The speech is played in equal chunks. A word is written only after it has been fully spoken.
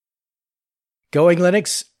Going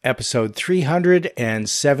Linux, episode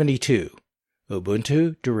 372,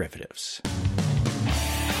 Ubuntu Derivatives.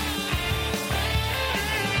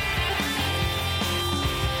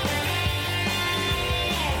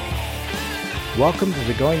 Welcome to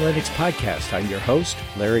the Going Linux podcast. I'm your host,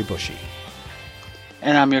 Larry Bushy.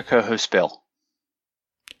 And I'm your co-host, Bill.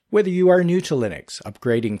 Whether you are new to Linux,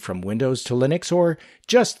 upgrading from Windows to Linux, or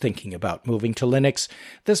just thinking about moving to Linux,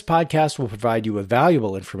 this podcast will provide you with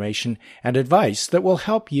valuable information and advice that will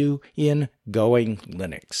help you in Going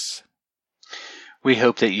Linux. We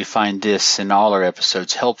hope that you find this and all our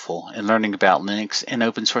episodes helpful in learning about Linux and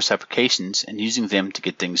open source applications and using them to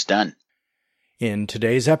get things done. In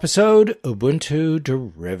today's episode, Ubuntu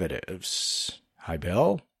Derivatives. Hi,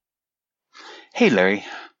 Bill. Hey, Larry.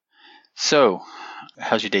 So,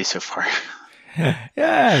 how's your day so far?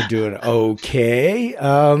 Yeah, doing okay.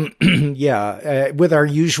 With our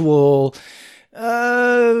usual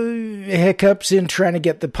hiccups in trying to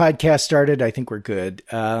get the podcast started, I think we're good.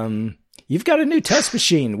 You've got a new test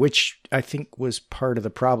machine, which I think was part of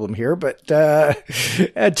the problem here, but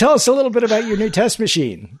tell us a little bit about your new test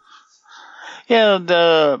machine.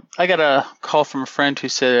 Yeah, I got a call from a friend who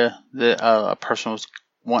said that a person was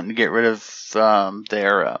wanting to get rid of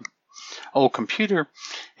their old computer,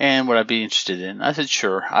 and would I be interested in? I said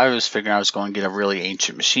sure. I was figuring I was going to get a really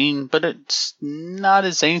ancient machine, but it's not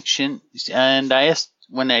as ancient. And I asked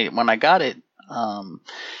when I got it,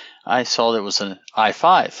 I saw there was an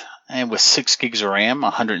i5 and with 6 gigs of RAM,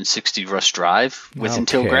 160 rush drive with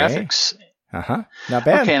Intel graphics. Not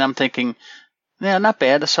bad. Okay, and I'm thinking, yeah, not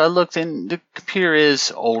bad. So I looked, and the computer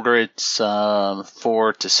is older. It's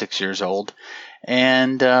 4 to 6 years old,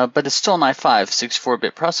 and but it's still an i5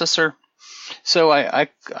 64-bit processor. So I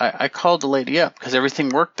called the lady up because everything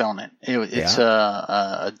worked on it. It's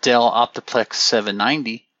a Dell Optiplex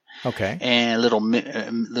 790. Okay. And a little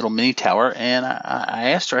mini tower. And I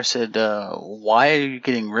asked her, I said, why are you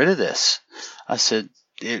getting rid of this? I said,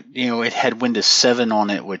 it had Windows 7 on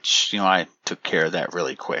it, which, I took care of that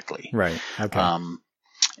really quickly. Right. Okay.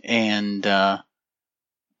 And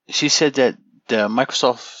she said that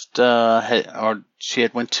Microsoft she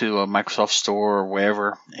had went to a Microsoft store or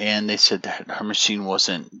wherever, and they said that her machine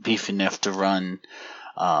wasn't beefy enough to run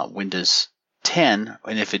Windows 10,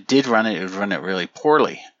 and if it did run it, it would run it really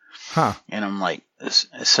poorly. Huh. And I'm like, I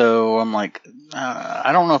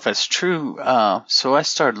don't know if that's true. So I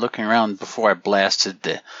started looking around before I blasted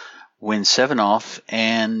the Win 7 off,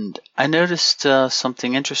 and I noticed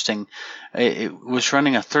something interesting. It was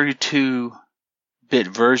running a 32-bit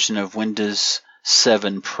version of Windows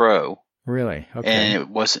 7 Pro. Really? Okay. And it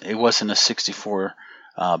wasn't a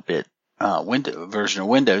 64-bit version of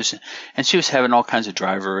Windows. And she was having all kinds of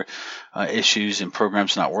driver issues and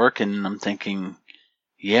programs not working. And I'm thinking,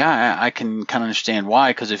 yeah, I can kind of understand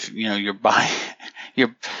why. Because if you're buying,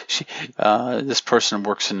 this person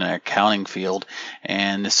works in the accounting field,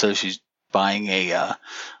 and so she's buying a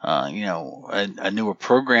newer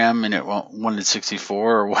program, and it wanted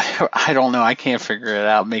 64 or whatever. I don't know. I can't figure it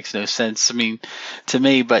out. It makes no sense. I mean, to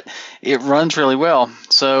me, but it runs really well.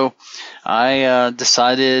 So I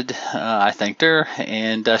decided, I thanked her,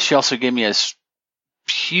 and she also gave me a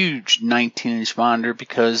huge 19-inch monitor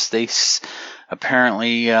because they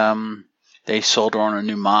apparently they sold her on a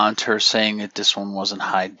new monitor saying that this one wasn't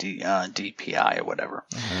high DPI or whatever.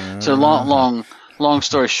 So long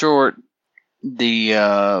story short,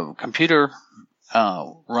 the computer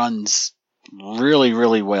runs really,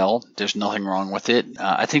 really well. There's nothing wrong with it.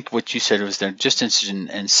 I think what you said was they're just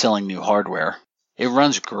interested in selling new hardware. It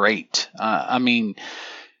runs great. I mean,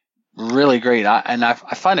 really great. I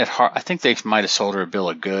find it hard. I think they might have sold her a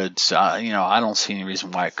bill of goods. I don't see any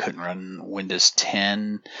reason why I couldn't run Windows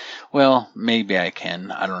 10. Well, maybe I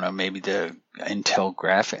can. I don't know. Maybe the Intel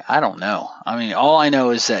graphic. I don't know. I mean, all I know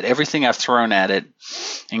is that everything I've thrown at it,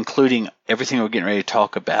 including everything we're getting ready to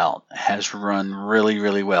talk about, has run really,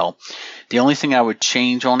 really well. The only thing I would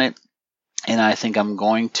change on it, and I think I'm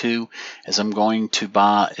going to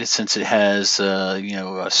buy, since it has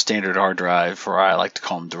a standard hard drive, or I like to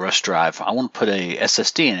call them the rush drive. I want to put a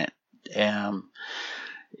SSD in it.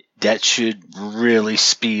 That should really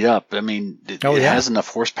speed up. I mean, it has enough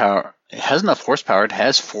horsepower. It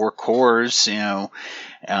has 4 cores, and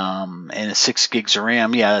 6 gigs of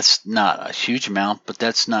RAM. Yeah, that's not a huge amount, but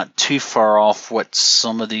that's not too far off what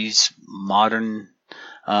some of these modern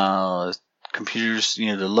computers,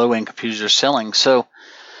 the low-end computers are selling. So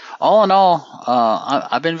all in all,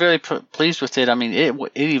 I've been very pleased with it. I mean, it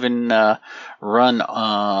even run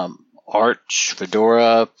Arch,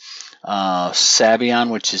 Fedora,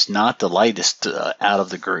 Sabian, which is not the lightest out of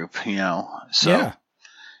the group, So yeah.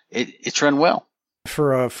 It's run well.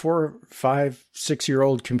 For a 4, 5,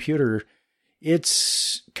 6-year-old computer,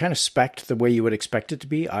 it's kind of spec'd the way you would expect it to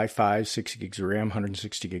be. i5, 6 gigs of RAM,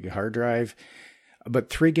 160 gig hard drive.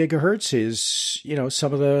 But 3 gigahertz is,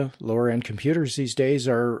 some of the lower end computers these days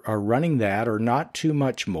are running that, or not too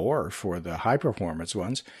much more for the high performance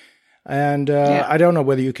ones. And I don't know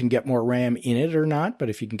whether you can get more RAM in it or not, but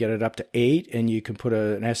if you can get it up to 8 and you can put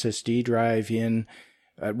an SSD drive in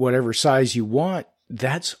at whatever size you want,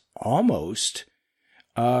 that's almost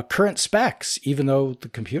current specs, even though the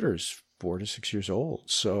computer's 4 to 6 years old.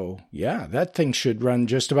 So yeah, that thing should run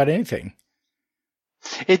just about anything.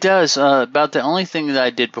 It does. About the only thing that I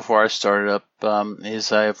did before I started up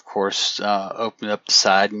is I, of course, opened up the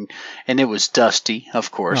side and it was dusty, of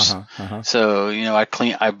course. So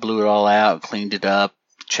I blew it all out, cleaned it up,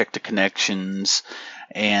 checked the connections,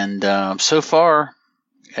 and so far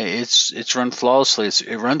it's run flawlessly.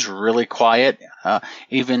 It runs really quiet.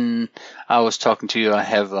 Even I was talking to you. I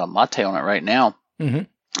have Mate on it right now, and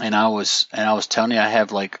I was telling you I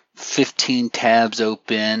have like 15 tabs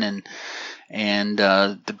open and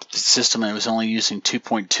the system, it was only using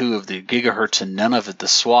 2.2 of the gigahertz and none of it the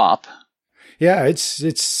swap. Yeah, it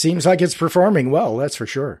seems like it's performing well. That's for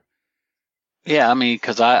sure. Yeah, I mean,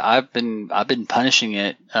 because I've been punishing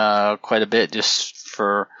it quite a bit just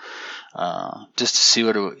to see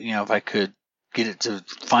what if I could get it to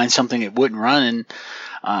find something it wouldn't run. And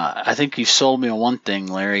I think you sold me on one thing,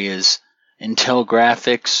 Larry, is Intel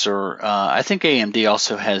graphics, or I think AMD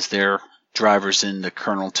also has their drivers in the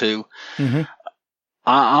kernel too.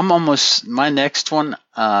 I'm almost my next one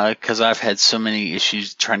because I've had so many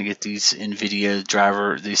issues trying to get these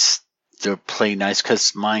NVIDIA to play nice,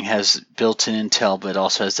 because mine has built-in Intel but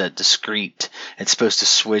also has that discrete. It's supposed to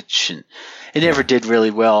switch, and it never did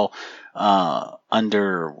really well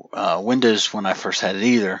under Windows when I first had it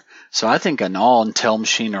either. So I think an all Intel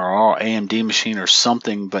machine or all AMD machine or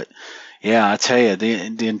something, but yeah, I tell you, the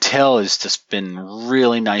Intel has just been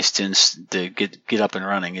really nice to get up and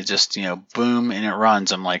running. It just, boom, and it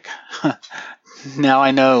runs. I'm like, now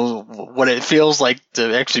I know what it feels like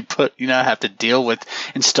to actually have to deal with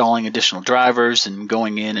installing additional drivers and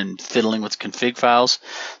going in and fiddling with config files.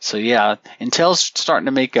 So yeah, Intel's starting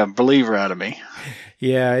to make a believer out of me.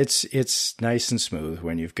 Yeah, it's nice and smooth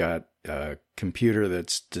when you've got a computer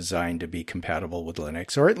that's designed to be compatible with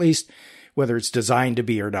Linux, or at least whether it's designed to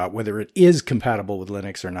be or not, whether it is compatible with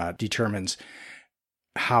Linux or not, determines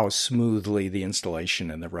how smoothly the installation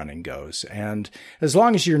and the running goes. And as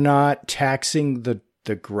long as you're not taxing the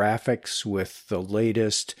graphics with the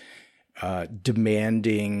latest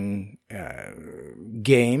demanding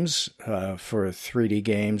games for 3D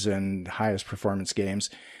games and highest performance games,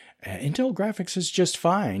 Intel graphics is just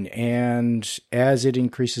fine. And as it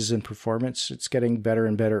increases in performance, it's getting better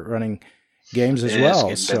and better at running games as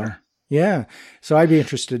well. So better. Yeah. So I'd be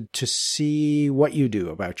interested to see what you do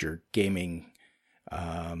about your gaming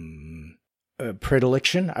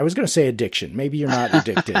predilection. I was going to say addiction. Maybe you're not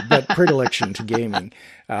addicted, but predilection to gaming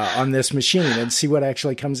on this machine, and see what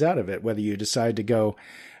actually comes out of it, whether you decide to go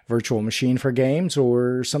virtual machine for games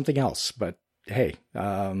or something else. But hey,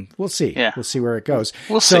 we'll see. Yeah. We'll see where it goes.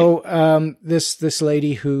 We'll see. This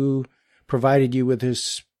lady who provided you with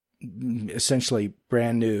this essentially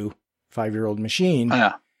brand new 5-year-old machine,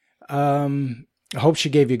 I hope she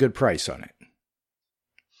gave you a good price on it.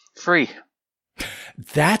 Free.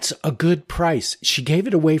 That's a good price. She gave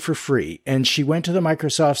it away for free, and she went to the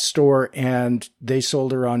Microsoft store and they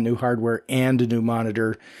sold her on new hardware and a new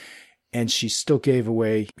monitor, and she still gave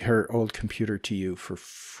away her old computer to you for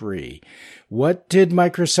free. What did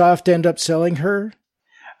Microsoft end up selling her?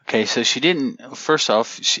 Okay, so she didn't. First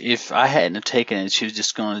off, if I hadn't have taken it, she was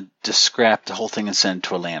just going to scrap the whole thing and send it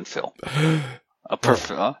to a landfill. A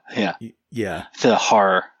perfect, yeah. The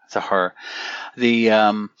horror.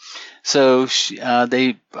 So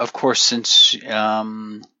they, of course, since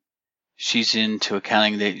she's into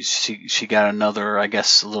accounting, she got another, I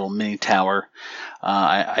guess, a little mini tower.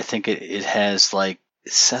 I think it has I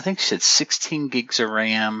think she said 16 gigs of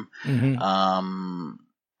RAM,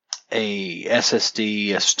 a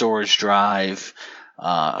SSD, a storage drive,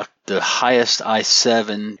 the highest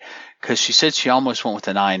i7. Because she said she almost went with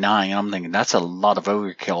an i9, and I'm thinking that's a lot of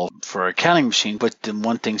overkill for a counting machine. But the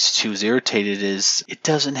one thing she was irritated is it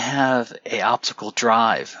doesn't have an optical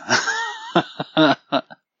drive.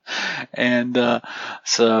 And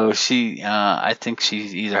so she, I think she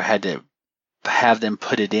either had to have them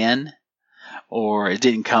put it in, or it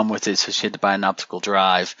didn't come with it, so she had to buy an optical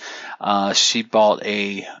drive. She bought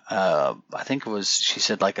I think it was, she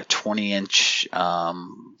said like a 20-inch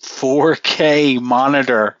 4K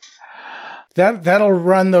monitor. That'll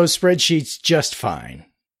run those spreadsheets just fine.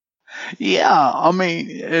 Yeah, I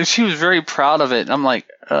mean, she was very proud of it. I'm like,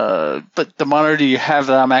 but the monitor you have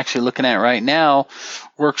that I'm actually looking at right now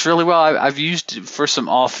works really well. I've used it for some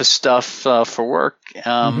office stuff for work.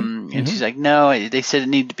 And she's like, no, they said it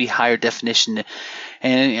needed to be higher definition.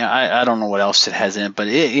 And I don't know what else it has in it, but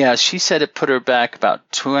she said it put her back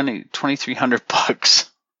about $2,300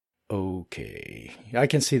 Okay, I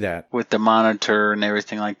can see that. with the monitor and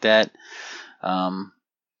everything like that.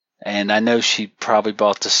 And I know she probably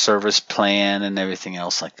bought the service plan and everything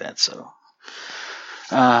else like that. So,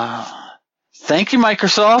 thank you,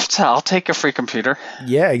 Microsoft. I'll take a free computer.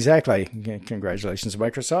 Yeah, exactly. Congratulations,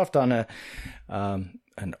 Microsoft, on an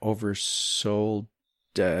oversold.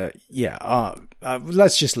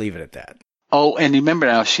 Let's just leave it at that. Oh, and remember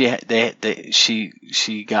now, she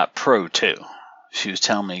got Pro too. She was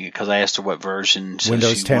telling me because I asked her what version. So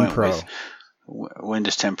Windows 10 Pro.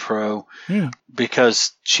 Windows 10 Pro,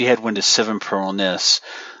 because she had Windows 7 Pro on this.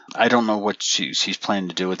 I don't know what she's planning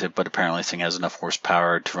to do with it, but apparently the thing has enough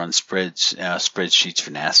horsepower to run spreadsheets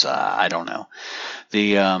for NASA. I don't know.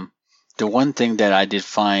 The one thing that I did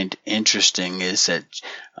find interesting is that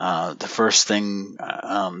the first thing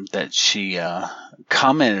that she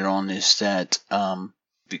commented on is that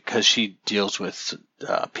because she deals with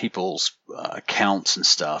people's accounts and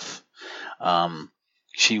stuff,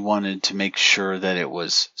 she wanted to make sure that it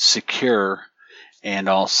was secure and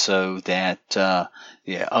also that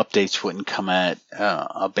updates wouldn't come at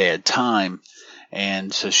a bad time.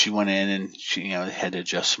 And so she went in and she had to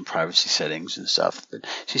adjust some privacy settings and stuff. But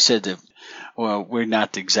she said that, well, we're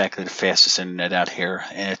not exactly the fastest internet out here,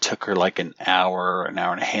 and it took her like an hour and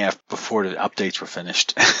a half before the updates were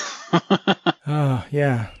finished. Oh,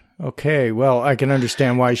 yeah. Okay. Well, I can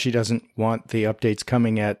understand why she doesn't want the updates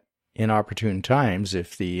coming at inopportune times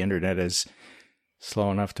if the internet is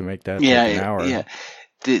slow enough to make that take an hour. Yeah.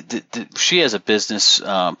 She has a business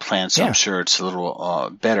plan, so I'm sure it's a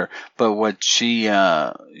little better. But what she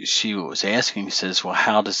was asking says, well,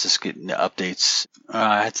 how does this get into updates?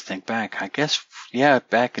 I had to think back. I guess,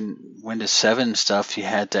 back in Windows 7 stuff, you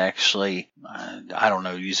had to actually, I don't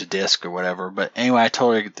know, use a disk or whatever. But anyway, I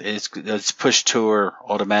told her it's pushed to her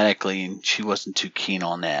automatically, and she wasn't too keen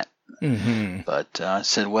on that. But I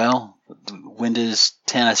said, well, Windows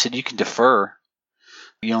 10, I said, you can defer.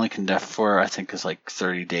 You only can defer, I think, is like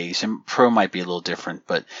 30 days. And Pro might be a little different,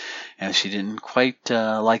 but she didn't quite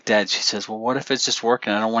like that. She says, well, what if it's just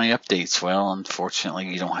working? I don't want any updates. Well, unfortunately,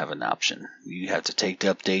 you don't have an option. You have to take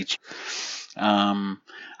the updates.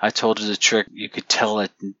 I told her the trick. You could tell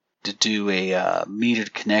it to do a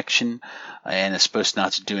metered connection, and it's supposed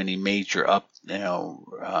not to do any major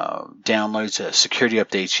downloads, security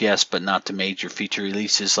updates, yes, but not the major feature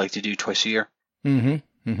releases like they do twice a year.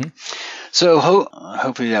 So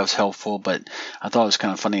hopefully that was helpful, but I thought it was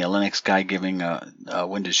kind of funny, a Linux guy giving a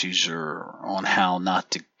Windows user on how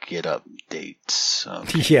not to get updates.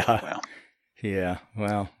 Okay,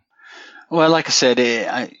 Well, like I said,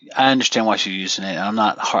 I understand why she's using it. I'm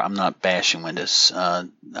not bashing Windows. Not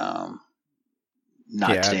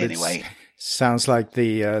today anyway. Sounds like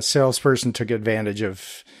the salesperson took advantage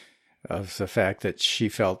of the fact that she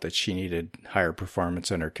felt that she needed higher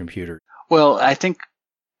performance on her computer. Well, I think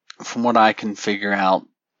from what I can figure out,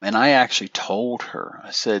 and I actually told her,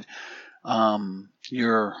 I said,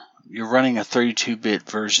 you're running a 32-bit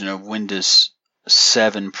version of Windows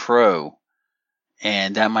 7 Pro,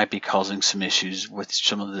 and that might be causing some issues with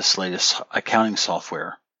some of this latest accounting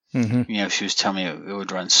software. She was telling me it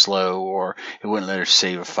would run slow, or it wouldn't let her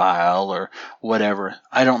save a file, or whatever.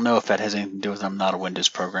 I don't know if that has anything to do with it. I'm not a Windows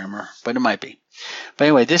programmer, but it might be. But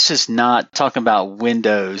anyway, this is not talking about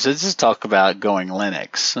Windows. This is talking about going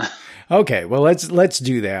Linux. Okay, well, let's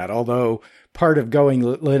do that. Although part of going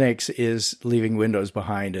Linux is leaving Windows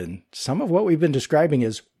behind, and some of what we've been describing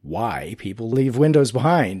is why people leave Windows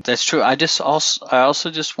behind. That's true. I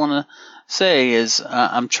also just want to say is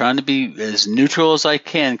I'm trying to be as neutral as I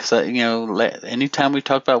can, because anytime we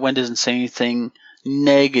talk about Windows and say anything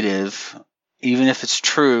negative, even if it's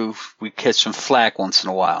true, we catch some flack once in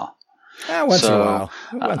a while. Once in a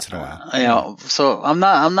while. So I'm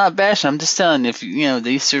not bashing. I'm just telling you,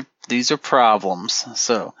 these are problems.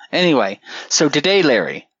 So anyway, today,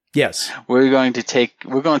 Larry. Yes. We're going to take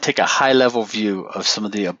a high level view of some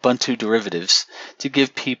of the Ubuntu derivatives to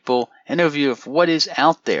give people an overview of what is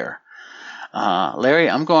out there. Larry,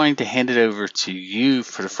 I'm going to hand it over to you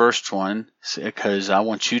for the first one because I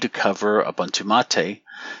want you to cover Ubuntu Mate,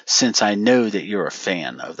 since I know that you're a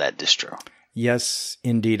fan of that distro. Yes,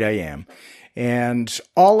 indeed I am. And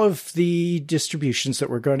all of the distributions that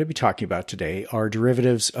we're going to be talking about today are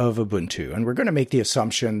derivatives of Ubuntu. And we're going to make the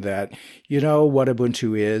assumption that you know what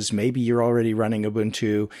Ubuntu is. Maybe you're already running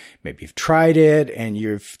Ubuntu. Maybe you've tried it and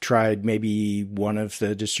you've tried maybe one of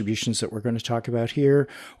the distributions that we're going to talk about here,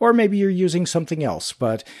 or maybe you're using something else.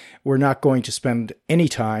 But we're not going to spend any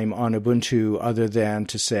time on Ubuntu other than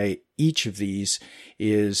to say each of these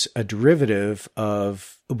is a derivative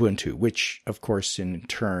of Ubuntu, which of course in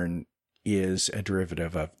turn is a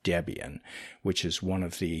derivative of Debian, which is one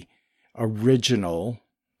of the original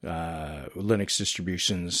Linux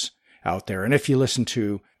distributions out there. And if you listen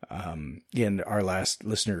to, in our last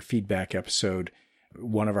listener feedback episode,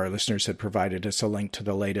 one of our listeners had provided us a link to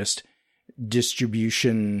the latest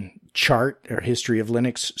distribution chart or history of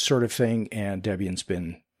Linux sort of thing, and Debian's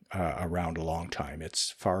been around a long time.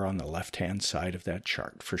 It's far on the left-hand side of that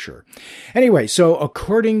chart for sure. Anyway, so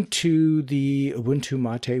according to the Ubuntu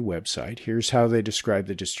Mate website, here's how they describe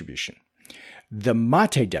the distribution. The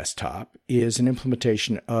Mate desktop is an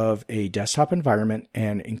implementation of a desktop environment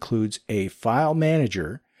and includes a file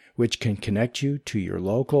manager, which can connect you to your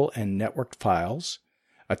local and networked files,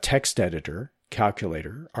 a text editor,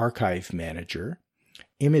 calculator, archive manager,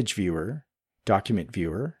 image viewer, document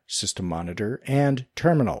viewer, system monitor, and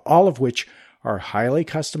terminal, all of which are highly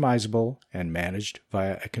customizable and managed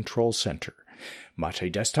via a control center.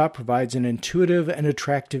 Mate Desktop provides an intuitive and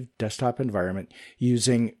attractive desktop environment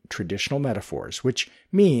using traditional metaphors, which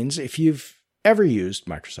means if you've ever used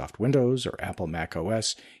Microsoft Windows or Apple Mac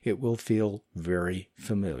OS, it will feel very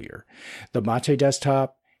familiar. The Mate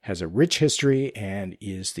Desktop has a rich history and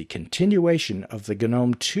is the continuation of the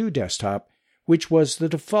GNOME 2 desktop, which was the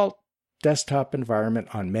default desktop environment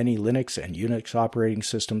on many Linux and Unix operating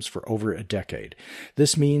systems for over a decade.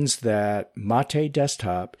 This means that Mate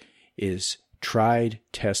Desktop is tried,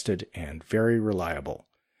 tested, and very reliable.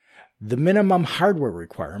 The minimum hardware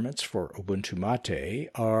requirements for Ubuntu Mate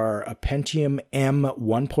are a Pentium M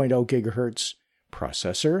 1.0 GHz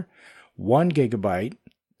processor, 1 GB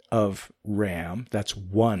of RAM, that's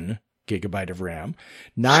 1 GB of RAM,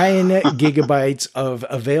 9 GB of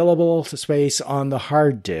available space on the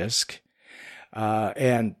hard disk,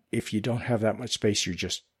 and if you don't have that much space, you're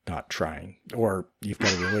just not trying, or you've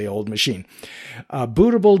got a really old machine.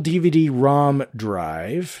 Bootable DVD-ROM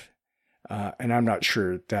drive, and I'm not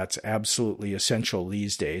sure that's absolutely essential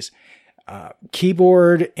these days.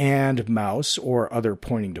 Keyboard and mouse or other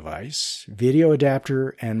pointing device, video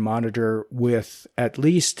adapter and monitor with at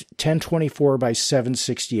least 1024 by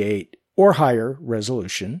 768 or higher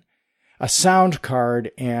resolution, a sound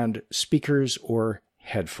card, and speakers or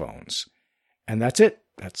headphones. And that's it.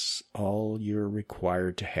 That's all you're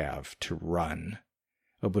required to have to run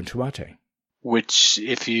Ubuntu Mate. Which,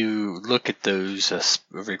 if you look at those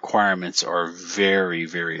requirements, are very,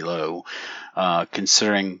 very low,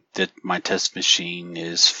 considering that my test machine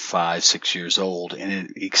is 5-6 years old and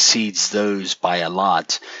it exceeds those by a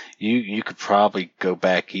lot. You could probably go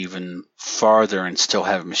back even farther and still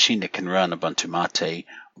have a machine that can run Ubuntu Mate.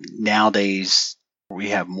 Nowadays, we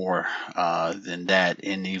have more than that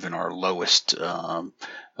in even our lowest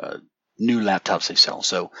new laptops they sell.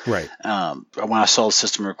 So right. When I saw the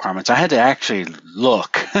system requirements, I had to actually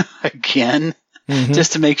look again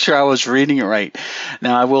just to make sure I was reading it right.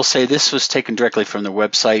 Now, I will say this was taken directly from the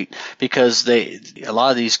website because a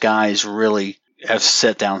lot of these guys really have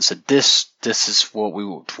sat down and said, this is what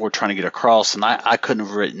we're trying to get across, and I couldn't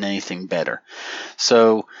have written anything better.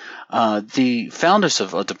 So the founders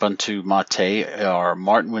of Ubuntu Mate are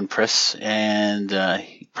Martin Wimpress and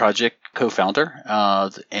project co-founder,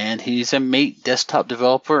 and he's a Mate desktop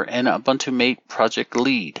developer and Ubuntu Mate project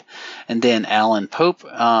lead. And then Alan Pope,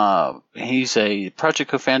 he's a project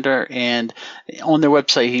co-founder, and on their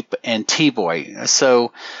website, and T-Boy.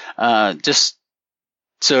 So just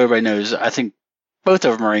so everybody knows, I think both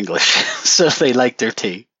of them are English, so they like their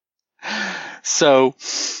tea. So,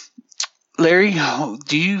 Larry,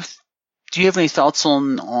 do you have any thoughts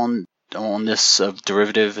on this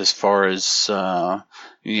derivative as far as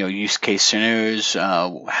use case scenarios?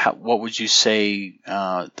 What would you say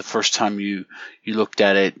the first time you looked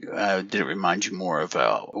at it? Did it remind you more of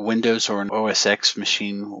a Windows or an OS X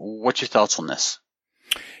machine? What's your thoughts on this?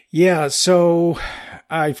 Yeah, so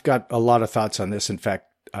I've got a lot of thoughts on this. In fact,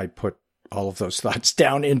 I put all of those thoughts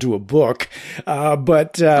down into a book. Yeah,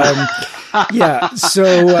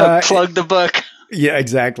 so plug the book. Yeah,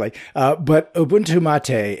 exactly. But Ubuntu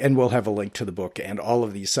Mate, and we'll have a link to the book and all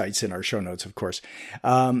of these sites in our show notes, of course.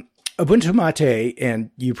 Ubuntu Mate,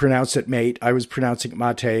 and you pronounce it Mate. I was pronouncing it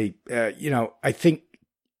Mate. I think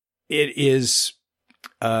it is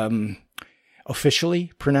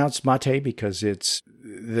officially pronounced Mate because it's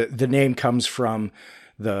the name comes from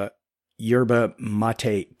the yerba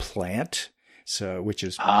mate plant, so which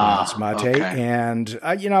is pronounced mate, okay. and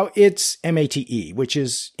it's mate, which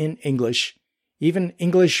is in English, even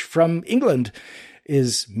English from England,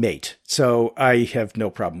 is mate. So I have no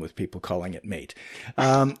problem with people calling it mate.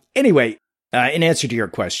 Anyway, in answer to your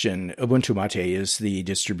question, Ubuntu Mate is the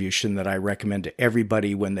distribution that I recommend to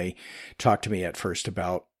everybody when they talk to me at first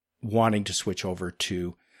about wanting to switch over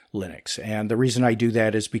to Linux. And the reason I do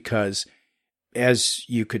that is because, as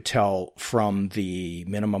you could tell from the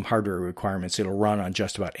minimum hardware requirements, it'll run on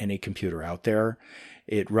just about any computer out there.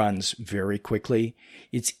 It runs very quickly.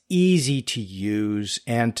 It's easy to use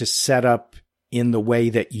and to set up in the way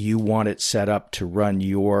that you want it set up to run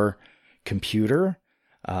your computer.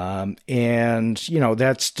 And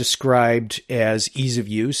that's described as ease of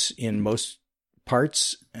use in most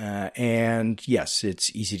parts. And yes,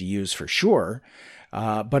 it's easy to use for sure.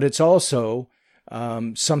 But it's also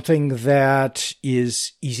something that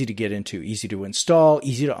is easy to get into, easy to install,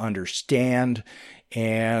 easy to understand.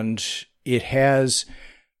 And it has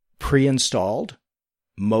pre-installed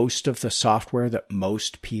most of the software that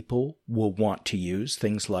most people will want to use,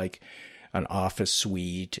 things like an Office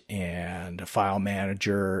suite and a file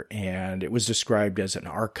manager. And it was described as an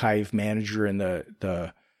archive manager in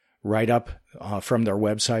the write-up from their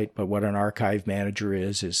website. But what an archive manager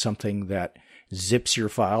is something that zips your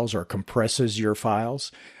files or compresses your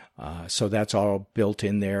files. So that's all built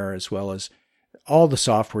in there, as well as all the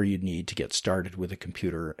software you need to get started with a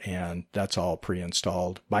computer. And that's all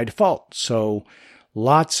pre-installed by default. So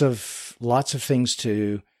lots of things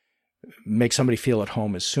to make somebody feel at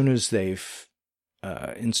home as soon as they've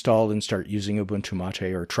installed and start using Ubuntu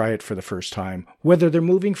Mate or try it for the first time, whether they're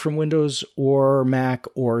moving from Windows or Mac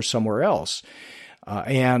or somewhere else.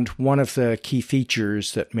 And one of the key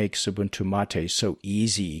features that makes Ubuntu Mate so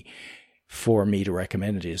easy for me to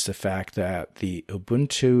recommend it is the fact that the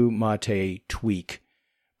Ubuntu Mate Tweak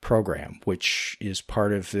program, which is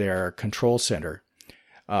part of their control center,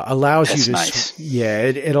 allows That's you to, nice.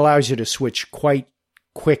 It allows you to switch quite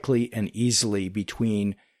quickly and easily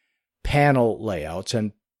between panel layouts.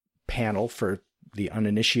 And panel, for the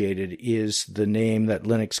uninitiated, is the name that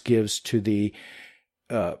Linux gives to the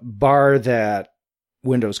bar that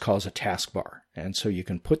Windows calls a taskbar. And so you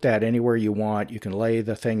can put that anywhere you want. You can lay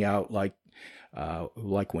the thing out like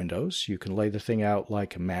Windows. You can lay the thing out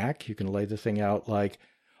like Mac. You can lay the thing out like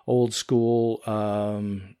old school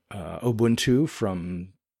Ubuntu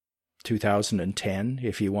from 2010,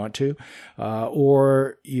 if you want to,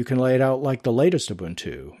 or you can lay it out like the latest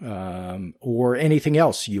Ubuntu, or anything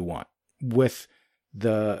else you want, with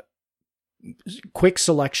the quick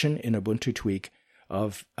selection in Ubuntu Tweak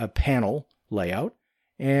of a panel layout.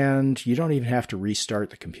 And you don't even have to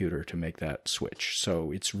restart the computer to make that switch.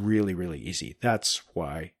 So it's really, really easy. That's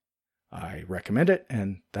why I recommend it,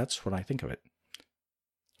 and that's what I think of it.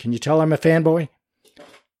 Can you tell I'm a fanboy?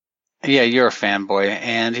 Yeah, you're a fanboy,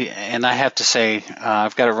 and I have to say,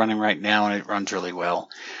 I've got it running right now, and it runs really well.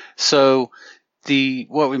 So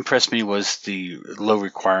what impressed me was the low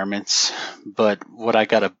requirements, but what I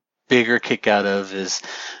got a bigger kick out of is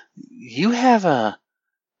you have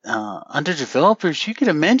under developers, you get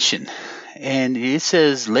a mention, and it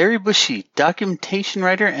says Larry Bushy, documentation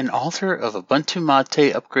writer and author of Ubuntu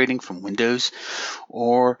Mate upgrading from Windows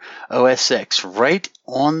or OS X, right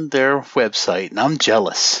on their website, and I'm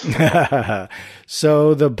jealous.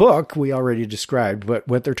 So the book we already described, but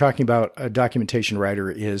what they're talking about, a documentation writer,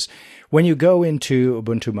 is when you go into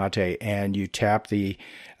Ubuntu Mate and you tap the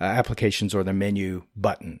applications or the menu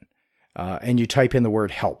button, and you type in the word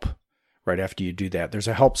help. Right after you do that, there's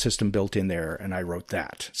a help system built in there, and I wrote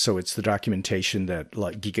that. So it's the documentation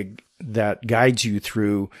that guides you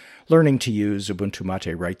through learning to use Ubuntu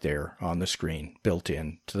Mate right there on the screen, built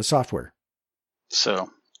in to the software.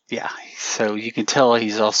 So, yeah. So you can tell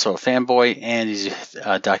he's also a fanboy, and he's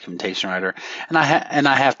a documentation writer. And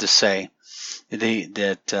I have to say they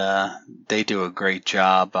do a great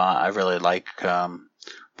job. I really like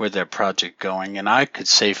where their project going, and I could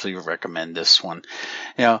safely recommend this one.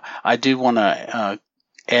 I do want to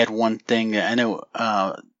add one thing. I know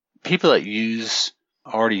people that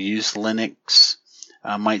already use Linux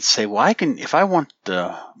might say, well, if I want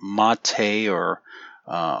the Mate or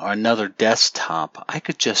another desktop, I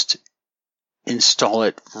could just install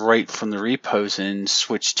it right from the repos and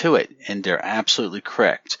switch to it. And they're absolutely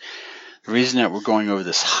correct. The reason that we're going over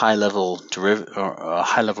this high level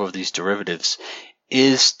of these derivatives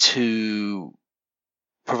is to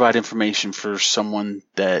provide information for someone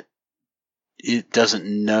that it doesn't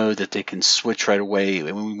know that they can switch right away,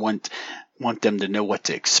 and we want them to know what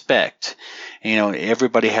to expect.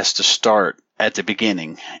 Everybody has to start at the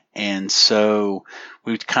beginning. And so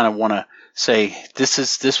we kind of want to say,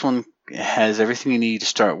 this one has everything you need to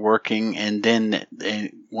start working. And then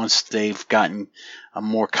once they've gotten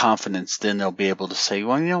more confidence, then they'll be able to say,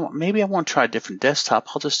 well, maybe I want to try a different desktop.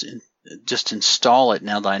 I'll just install it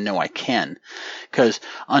now that I know I can. Because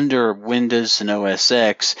under Windows and OS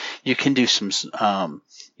X, you can do some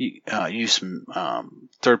use some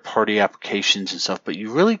third-party applications and stuff, but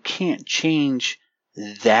you really can't change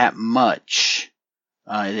that much.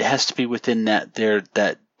 It has to be within that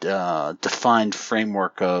defined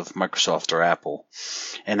framework of Microsoft or Apple.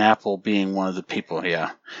 And Apple being one of the people,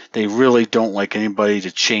 they really don't like anybody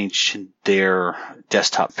to change their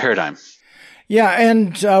desktop paradigm. Yeah,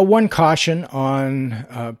 and one caution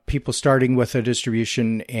on people starting with a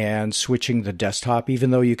distribution and switching the desktop,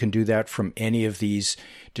 even though you can do that from any of these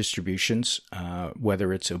distributions,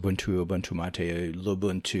 whether it's Ubuntu, Ubuntu Mate,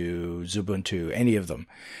 Lubuntu, Xubuntu, any of them,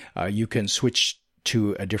 you can switch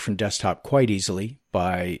to a different desktop quite easily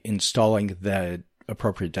by installing the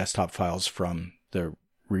appropriate desktop files from the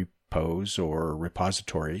repos or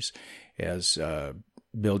repositories, as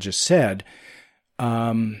Bill just said.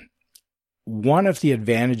 One of the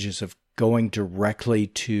advantages of going directly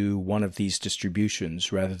to one of these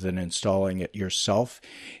distributions rather than installing it yourself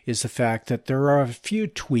is the fact that there are a few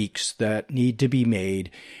tweaks that need to be made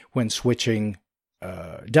when switching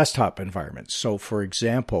desktop environments. So, for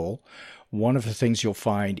example, one of the things you'll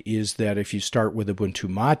find is that if you start with Ubuntu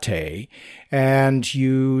Mate and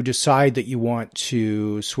you decide that you want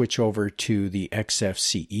to switch over to the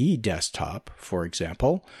XFCE desktop, for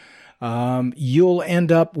example, you'll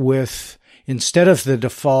end up with, instead of the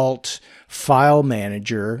default file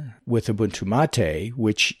manager with Ubuntu Mate,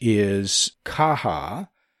 which is Caja,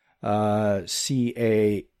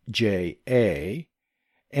 C-A-J-A,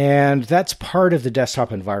 and that's part of the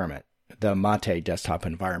desktop environment, the Mate desktop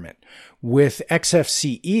environment. With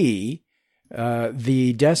XFCE,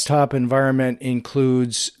 the desktop environment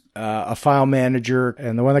includes a file manager,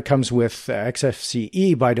 and the one that comes with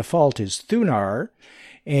XFCE by default is Thunar,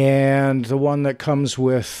 and the one that comes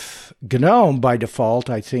with GNOME by default,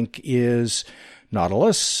 I think, is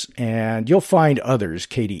Nautilus, and you'll find others.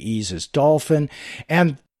 KDE's is Dolphin,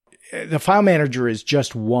 and the file manager is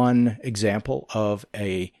just one example of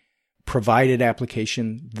a provided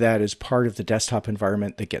application that is part of the desktop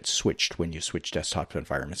environment that gets switched when you switch desktop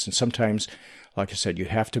environments. And sometimes, like I said, you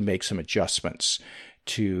have to make some adjustments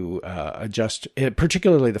to adjust,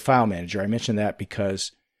 particularly the file manager. I mention that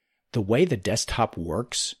because the way the desktop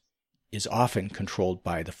works is often controlled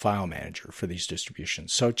by the file manager for these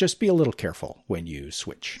distributions. So just be a little careful when you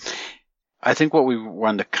switch. I think what we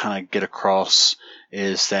want to kind of get across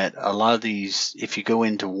is that a lot of these, if you go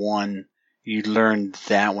into one, you learn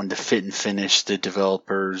that one to fit and finish. The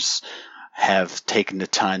developers have taken the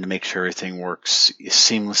time to make sure everything works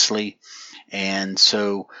seamlessly. And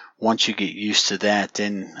so once you get used to that,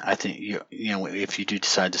 then I think, if you do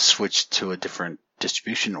decide to switch to a different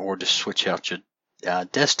distribution or to switch out your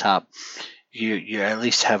desktop, you at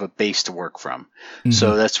least have a base to work from. Mm-hmm.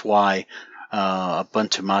 So that's why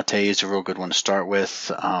Ubuntu Mate is a real good one to start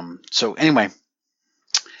with. So anyway,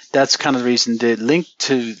 that's kind of the reason. The link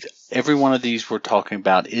to every one of these we're talking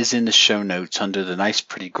about is in the show notes under the nice,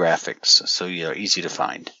 pretty graphics, so easy to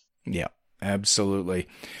find. Yeah, absolutely.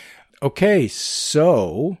 Okay,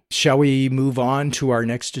 so shall we move on to our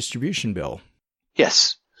next distribution, Bill?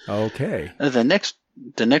 Yes. Okay. The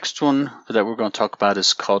next one that we're going to talk about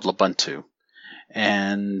is called Ubuntu.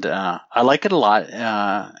 And I like it a lot.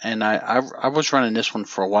 And I was running this one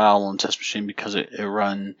for a while on Test Machine because it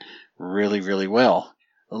run really, really well.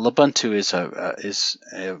 Ubuntu is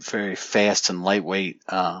a very fast and lightweight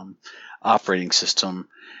operating system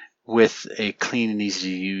with a clean and easy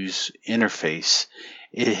to use interface.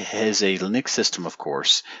 It has a Linux system, of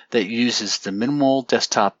course, that uses the minimal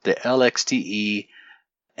desktop, the LXDE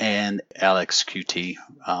and LXQT.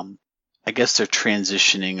 I guess they're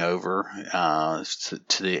transitioning over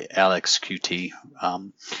to the LXQT,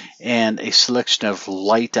 and a selection of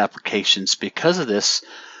light applications. Because of this,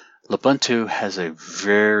 Ubuntu has a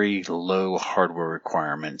very low hardware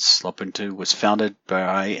requirements. Ubuntu was founded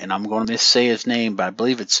by, and I'm going to missay his name, but I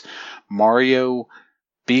believe it's Mario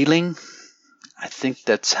Beeling. I think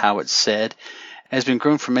that's how it's said. It has been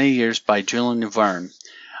grown for many years by Julian Verne.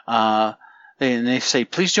 And they say,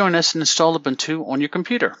 please join us and install Ubuntu on your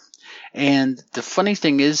computer. And the funny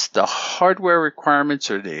thing is, the hardware requirements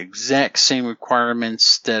are the exact same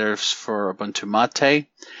requirements that are for Ubuntu Mate.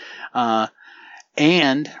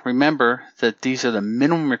 And remember that these are the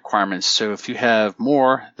minimum requirements. So if you have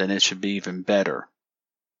more, then it should be even better.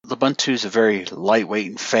 Ubuntu is a very lightweight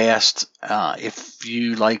and fast. If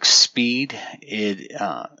you like speed,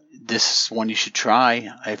 this is one you should try.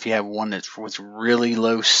 If you have one that's with really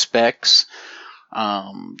low specs,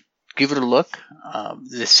 give it a look.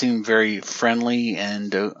 They seem very friendly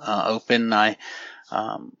and open. I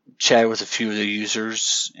chatted with a few of the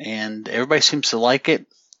users, and everybody seems to like it.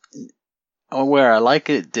 Where I like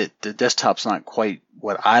it, the desktop's not quite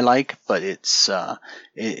what I like, but it's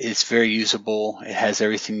very usable. It has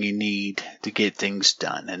everything you need to get things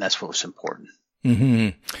done, and that's what's important.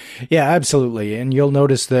 Mm-hmm. Yeah, absolutely. And you'll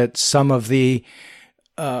notice that some of the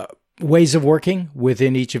ways of working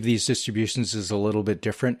within each of these distributions is a little bit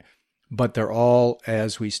different, but they're all,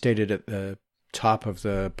 as we stated at the top of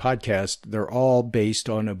the podcast, they're all based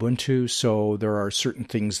on Ubuntu. So there are certain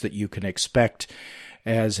things that you can expect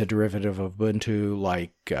as a derivative of Ubuntu,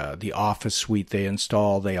 like the Office suite they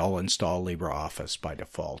all install LibreOffice by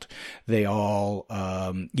default. They all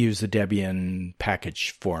use the Debian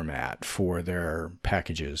package format for their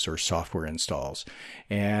packages or software installs.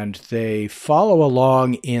 And they follow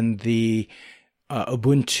along in the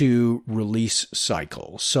Ubuntu release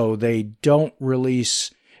cycle. So they don't release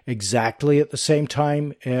exactly at the same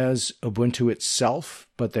time as Ubuntu itself,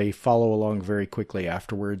 but they follow along very quickly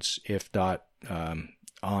afterwards, if not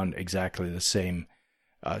on exactly the same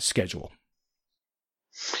schedule.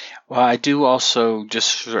 Well, I do also,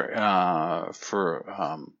 just for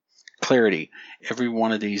clarity, every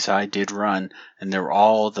one of these I did run, and they're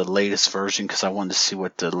all the latest version because I wanted to see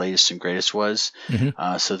what the latest and greatest was.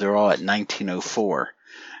 Mm-hmm. So they're all at 1904.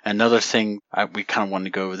 Another thing we kind of wanted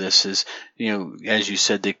to go over this is, as you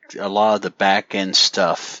said, a lot of the back end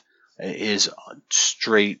stuff is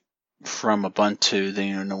straight from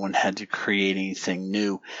Ubuntu. No one had to create anything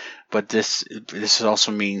new. But this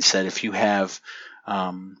also means that if you have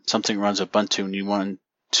something runs Ubuntu and you want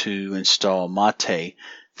to install Mate,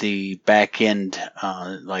 the back end,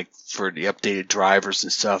 like for the updated drivers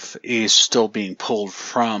and stuff, is still being pulled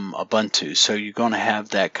from Ubuntu. So you're going to have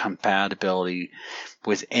that compatibility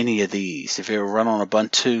with any of these. If it run on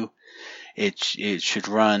Ubuntu, it should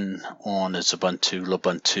run on as Ubuntu,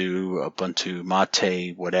 Lubuntu, Ubuntu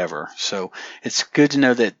Mate, whatever. So it's good to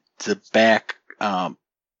know that the back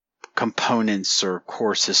components or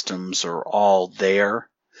core systems are all there.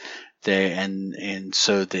 And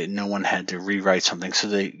so that no one had to rewrite something. So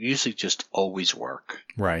they usually just always work.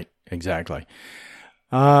 Right, exactly.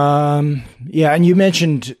 Yeah, and you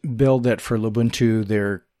mentioned, Bill, that for Lubuntu,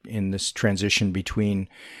 they're in this transition between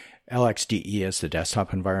LXDE as the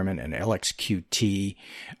desktop environment and LXQT.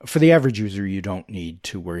 For the average user, you don't need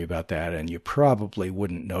to worry about that, and you probably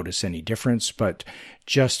wouldn't notice any difference. But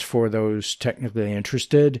just for those technically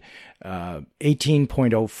interested,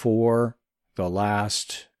 18.04, the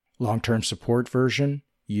last long-term support version,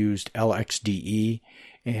 used LXDE,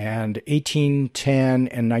 and 1810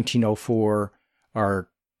 and 1904 are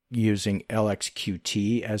using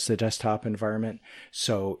LXQT as the desktop environment.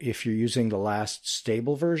 So if you're using the last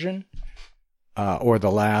stable version or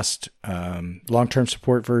the last long-term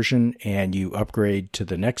support version and you upgrade to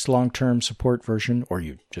the next long-term support version, or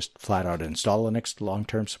you just flat out install the next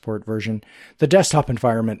long-term support version, the desktop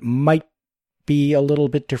environment might be a little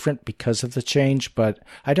bit different because of the change, but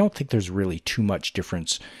I don't think there's really too much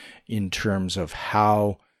difference in terms of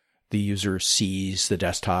how the user sees the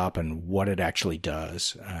desktop and what it actually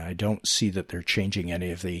does. I don't see that they're changing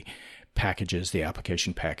any of the packages, the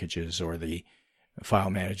application packages, or the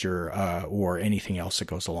file manager, or anything else that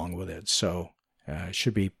goes along with it. So it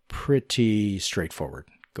should be pretty straightforward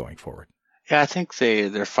going forward. Yeah, I think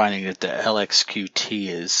they're finding that the LXQT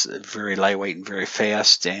is very lightweight and very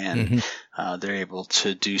fast, and they're able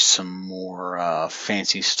to do some more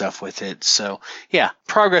fancy stuff with it. So, yeah,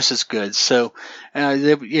 progress is good. So,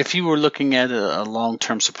 if you were looking at a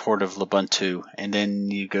long-term support of Ubuntu, and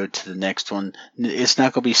then you go to the next one, it's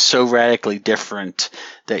not going to be so radically different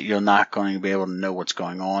that you're not going to be able to know what's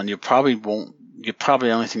going on. You probably won't.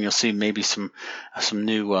 The only thing you'll see maybe some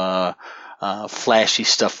new flashy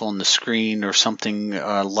stuff on the screen or something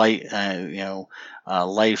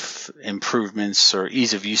life improvements or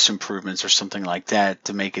ease of use improvements or something like that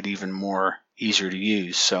to make it even more easier to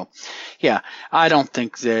use. So, yeah, I don't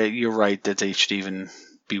think that you're right that they should even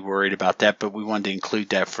be worried about that, but we wanted to include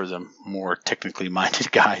that for the more technically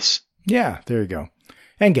minded guys. Yeah, there you go.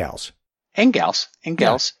 And gals. And gals. And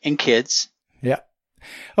gals. Yeah. And kids. Yeah.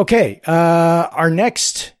 Okay. Our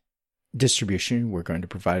next distribution we're going to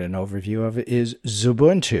provide an overview of is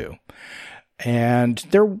Ubuntu. And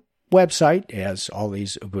their website, as all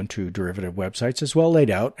these Ubuntu derivative websites, is well laid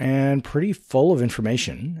out and pretty full of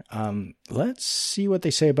information. Let's see what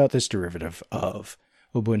they say about this derivative of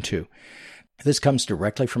Ubuntu. This comes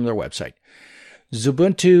directly from their website.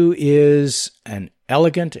 Ubuntu is an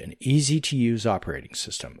elegant and easy-to-use operating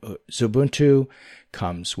system. Ubuntu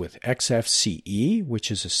comes with XFCE,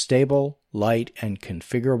 which is a stable, light, and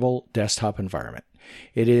configurable desktop environment.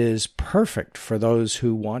 It is perfect for those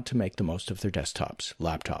who want to make the most of their desktops,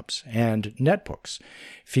 laptops, and netbooks,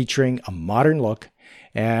 featuring a modern look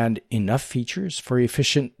and enough features for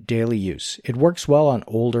efficient daily use. It works well on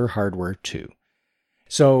older hardware too.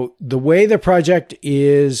 So the way the project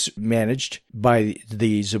is managed by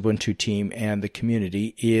the Ubuntu team and the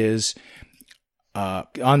community is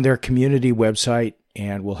on their community website,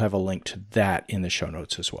 and we'll have a link to that in the show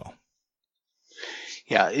notes as well.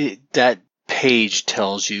 Yeah, that page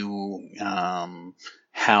tells you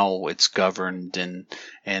how it's governed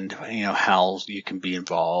and how you can be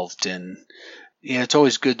involved, and it's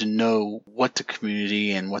always good to know what the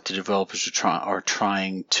community and what the developers are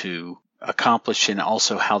trying to accomplish, and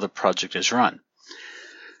also how the project is run.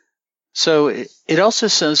 So it also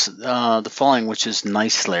says the following, which is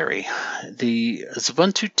nice, Larry. The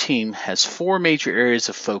Ubuntu team has 4 major areas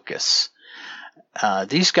of focus.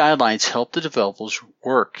 These guidelines help the developers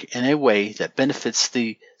work in a way that benefits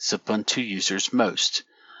the Ubuntu users most.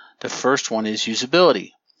 The first one is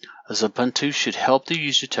usability. Ubuntu should help the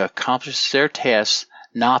user to accomplish their tasks,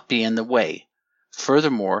 not be in the way.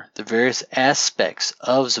 Furthermore, the various aspects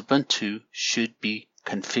of Ubuntu should be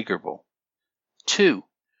configurable. 2.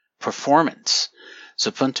 Performance.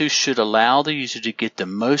 Ubuntu should allow the user to get the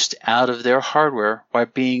most out of their hardware by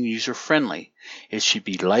being user-friendly. It should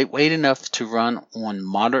be lightweight enough to run on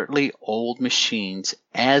moderately old machines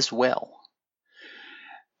as well.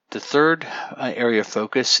 The third area of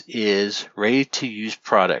focus is ready-to-use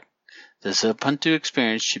product. The Ubuntu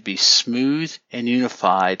experience should be smooth and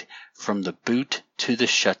unified from the boot to the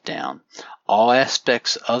shutdown. All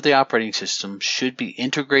aspects of the operating system should be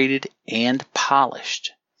integrated and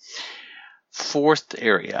polished. Fourth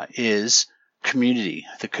area is community.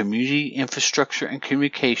 The community infrastructure and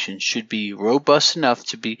communication should be robust enough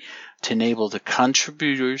to enable the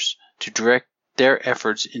contributors to direct their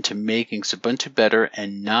efforts into making Ubuntu better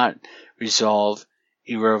and not resolve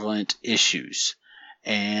irrelevant issues.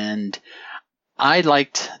 And I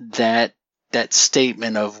liked that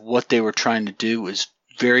statement of what they were trying to do was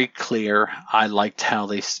very clear. I liked how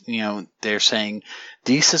they're saying,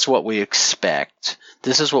 this is what we expect.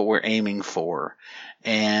 This is what we're aiming for.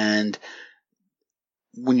 And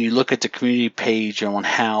when you look at the community page on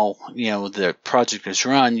how, the project is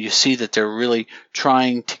run, you see that they're really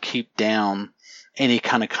trying to keep down any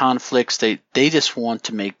kind of conflicts. They just want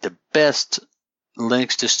to make the best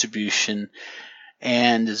Linux distribution.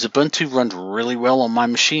 And Ubuntu runs really well on my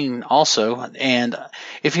machine also. And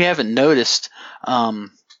if you haven't noticed,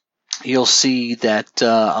 you'll see that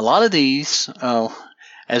a lot of these,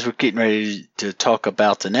 as we're getting ready to talk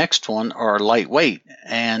about the next one, are lightweight.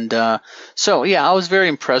 And so, yeah, I was very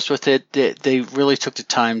impressed with it. They really took the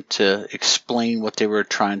time to explain what they were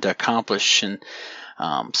trying to accomplish. And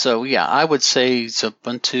so, yeah, I would say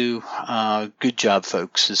Ubuntu, good job,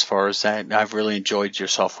 folks, as far as that. I've really enjoyed your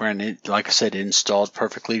software. And it, like I said, it installed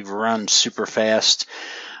perfectly, runs super fast.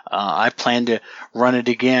 I plan to run it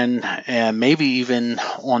again, and maybe even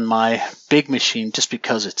on my big machine, just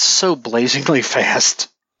because it's so blazingly fast.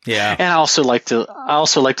 Yeah. And I also like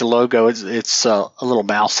the logo. It's a little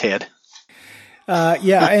mouse head.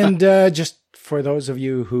 Yeah, and just for those of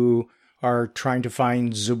you who are trying to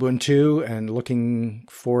find Ubuntu and looking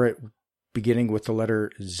for it beginning with the letter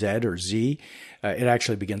Z or Z, it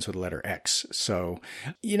actually begins with the letter X. So,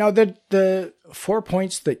 the 4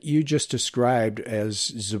 points that you just described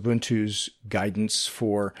as Ubuntu's guidance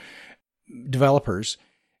for developers,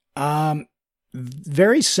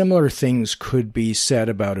 very similar things could be said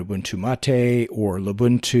about Ubuntu Mate or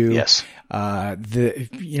Lubuntu. Yes.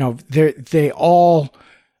 They all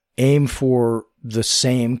aim for the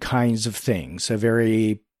same kinds of things, a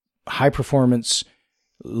very high performance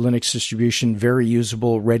Linux distribution, very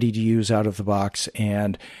usable, ready to use out of the box,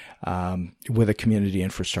 and with a community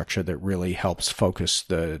infrastructure that really helps focus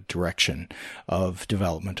the direction of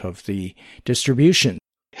development of the distribution.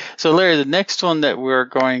 So, Larry, the next one that we're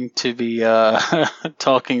going to be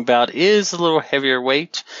talking about is a little heavier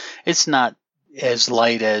weight. It's not as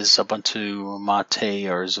light as Ubuntu Mate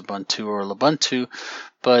or Ubuntu or Lubuntu,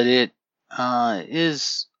 but it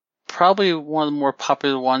is probably one of the more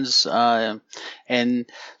popular ones. And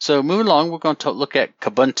so moving along, we're going to look at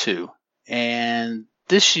Kubuntu. And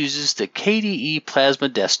this uses the KDE Plasma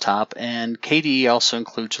desktop, and KDE also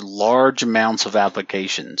includes large amounts of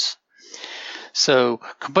applications. So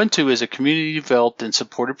Kubuntu is a community-developed and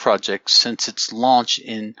supported project since its launch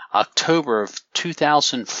in October of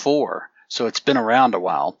 2004. so it's been around a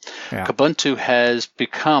while. Yeah. Ubuntu has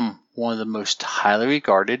become one of the most highly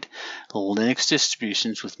regarded Linux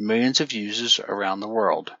distributions with millions of users around the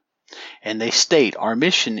world. And they state, our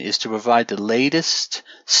mission is to provide the latest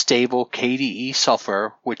stable KDE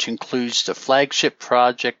software, which includes the flagship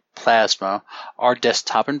project Plasma, our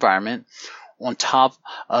desktop environment, on top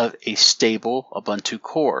of a stable Ubuntu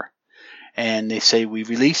core. And they say we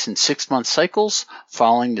release in 6-month cycles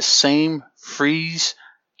following the same freeze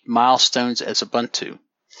milestones as Ubuntu.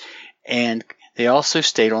 And they also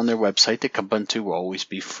state on their website that Ubuntu will always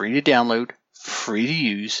be free to download, free to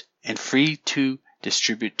use, and free to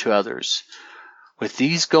distribute to others. With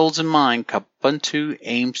these goals in mind, Ubuntu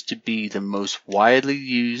aims to be the most widely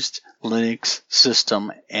used Linux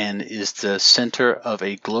system and is the center of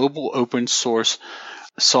a global open source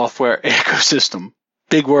software ecosystem.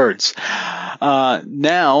 Big words.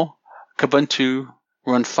 Now, Ubuntu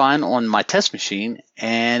run fine on my test machine,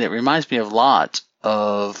 and it reminds me a lot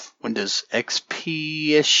of Windows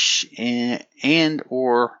XP-ish and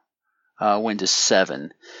or Windows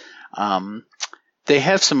 7. They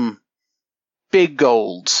have some big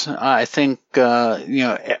goals. I think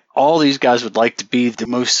all these guys would like to be the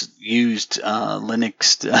most used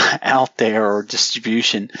Linux out there or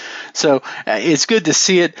distribution. So it's good to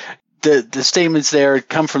see it. The statements there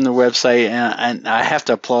come from the website, and I have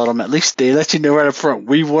to applaud them. At least they let you know right up front,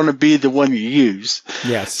 we want to be the one you use.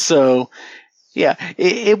 Yes. So, yeah,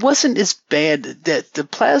 it wasn't as bad. That the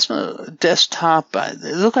Plasma desktop,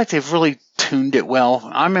 it looked like they've really tuned it well.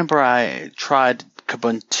 I remember I tried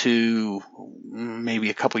Ubuntu maybe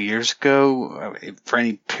a couple years ago for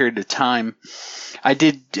any period of time. I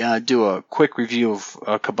did do a quick review of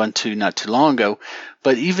Ubuntu not too long ago,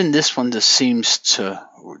 but even this one just seems to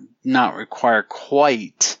not require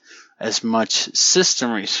quite as much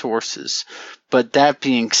system resources. But that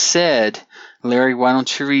being said, Larry, why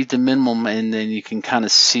don't you read the minimum, and then you can kind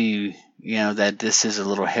of see, that this is a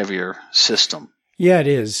little heavier system. Yeah, it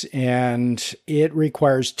is. And it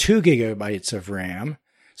requires 2 gigabytes of RAM.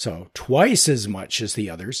 So twice as much as the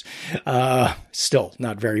others. Still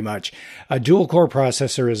not very much. A dual core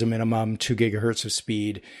processor is a minimum, 2 gigahertz of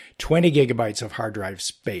speed, 20 gigabytes of hard drive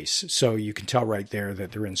space. So you can tell right there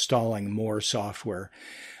that they're installing more software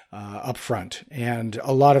up front. And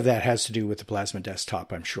a lot of that has to do with the Plasma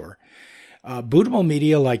desktop, I'm sure. Bootable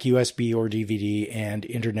media like USB or DVD and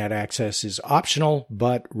internet access is optional,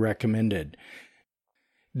 but recommended.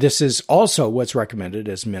 This is also what's recommended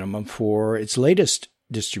as minimum for its latest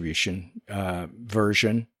distribution,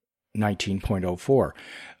 version 19.04.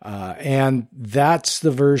 And that's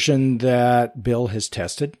the version that Bill has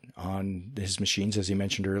tested on his machines, as he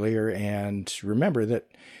mentioned earlier. And remember that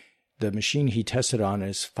the machine he tested on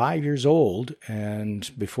is 5 years old, and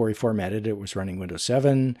before he formatted it was running Windows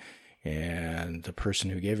 7, and the person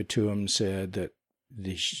who gave it to him said that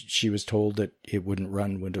she was told that it wouldn't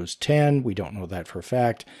run Windows 10. We don't know that for a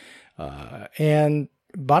fact. And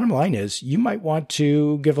bottom line is, you might want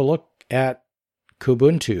to give a look at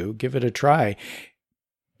Ubuntu, give it a try.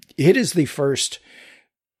 It is the first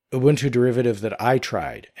Ubuntu derivative that I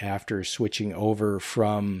tried after switching over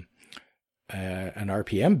from an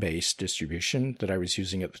RPM-based distribution that I was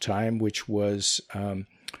using at the time, which was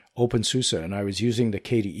OpenSUSE, and I was using the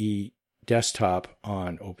KDE desktop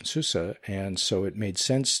on OpenSUSE, and so it made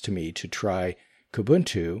sense to me to try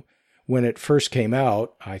Ubuntu. When it first came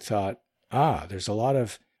out, I thought, there's a lot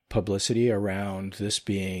of publicity around this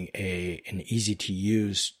being an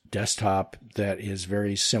easy-to-use desktop that is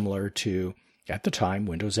very similar to, at the time,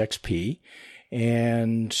 Windows XP,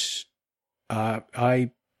 and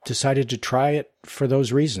I decided to try it for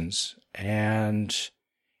those reasons, and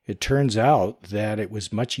it turns out that it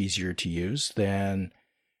was much easier to use than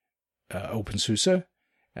OpenSUSE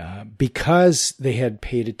because they had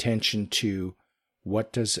paid attention to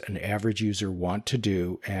what does an average user want to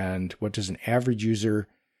do and what does an average user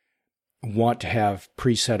want to have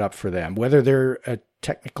pre-set up for them, whether they're a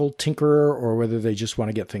technical tinkerer or whether they just want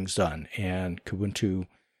to get things done. And Ubuntu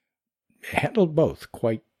handled both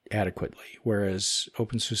quite adequately, whereas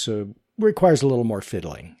OpenSUSE requires a little more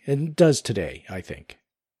fiddling, and does today, I think.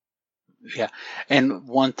 Yeah, and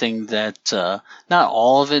one thing that not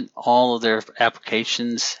all of their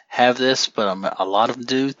applications have this, but a lot of them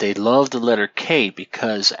do. They love the letter K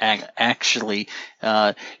because actually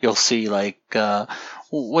you'll see like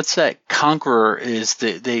what's that? Conqueror is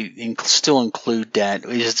they still include that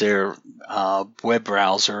is their web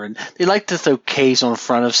browser, and they like to throw K's on the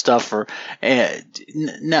front of stuff, or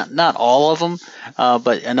not all of them,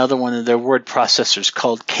 but another one of their word processors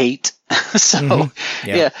called Kate. So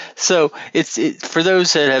so it's for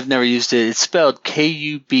those that have never used it, it's spelled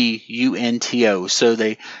Kubunto. So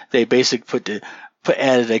they basically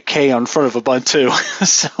added a K on front of Ubuntu.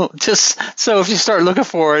 so if you start looking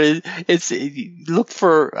for it,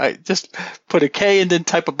 just put a K and then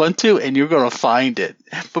type Ubuntu, and you're going to find it.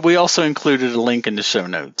 But we also included a link in the show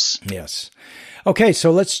notes. Yes. Okay,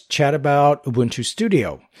 so let's chat about Ubuntu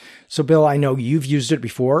Studio. So, Bill, I know you've used it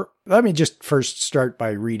before. Let me just first start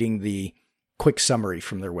by reading the quick summary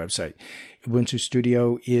from their website. Ubuntu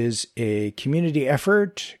Studio is a community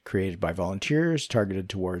effort created by volunteers targeted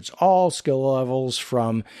towards all skill levels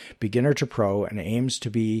from beginner to pro, and aims to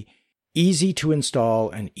be easy to install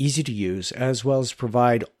and easy to use, as well as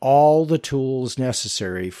provide all the tools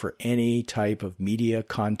necessary for any type of media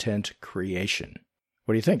content creation.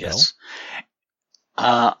 What do you think, Yes. Bill?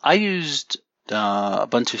 I used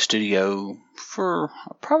Ubuntu Studio for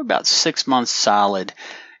probably about 6 months solid.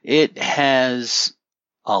 It has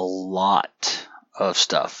a lot of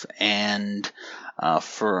stuff, and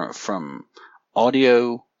from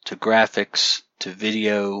audio to graphics to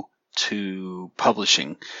video to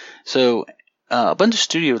publishing. So Ubuntu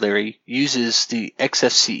Studio, Larry, uses the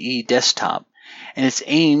XFCE desktop, and it's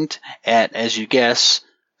aimed at, as you guess,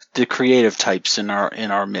 the creative types in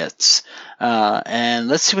our midst. And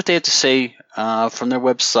let's see what they have to say from their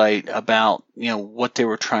website about what they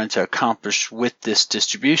were trying to accomplish with this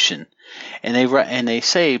distribution. And they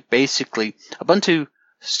say basically Ubuntu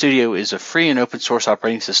Studio is a free and open source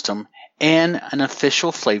operating system and an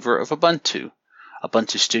official flavor of Ubuntu.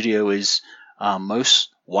 Ubuntu Studio is most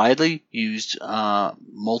widely used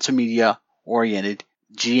multimedia oriented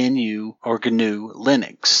GNU or GNU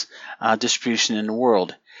Linux distribution in the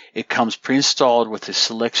world. It comes pre-installed with a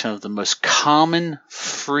selection of the most common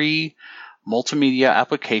free multimedia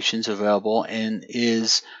applications available, and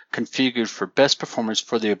is configured for best performance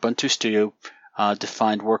for the Ubuntu Studio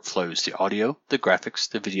defined workflows: the audio, the graphics,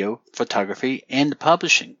 the video, photography, and the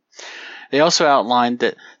publishing. They also outlined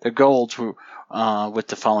that their goals were with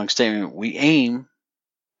the following statement: we aim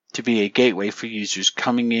to be a gateway for users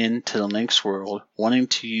coming into the Linux world wanting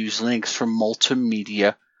to use Linux for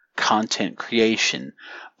multimedia content creation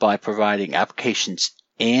by providing applications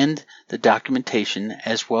and the documentation,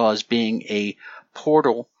 as well as being a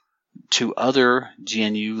portal to other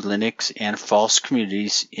GNU Linux and FOSS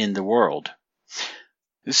communities in the world.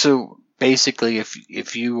 So basically,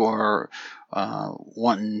 if you are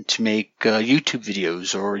wanting to make YouTube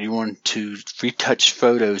videos, or you want to retouch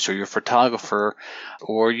photos, or you're a photographer,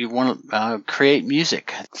 or you want to create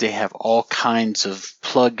music, they have all kinds of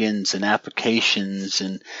plugins and applications,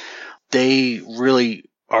 and they really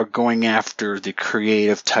are going after the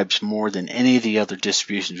creative types more than any of the other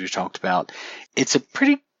distributions we talked about. It's a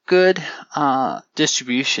pretty good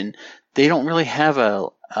distribution. They don't really have a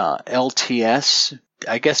LTS,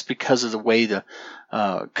 I guess, because of the way the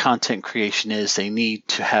content creation is. They need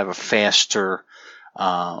to have a faster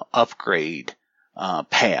upgrade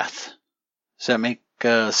path. Does that make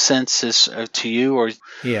sense to you? Or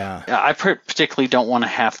Yeah. I particularly don't want to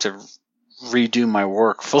have to redo my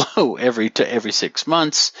workflow every 6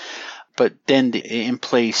 months, but then the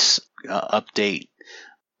in-place update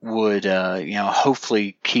would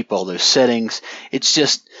hopefully keep all those settings. It's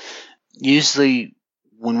just usually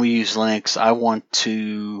when we use Linux, I want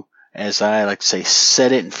to, as I like to say,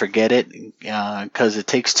 set it and forget it, because it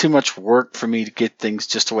takes too much work for me to get things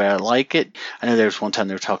just the way I like it. I know there was one time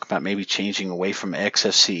they were talking about maybe changing away from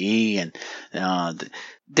XFCE, and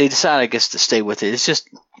they decided, I guess, to stay with it. It's just,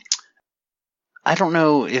 I don't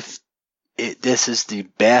know if this is the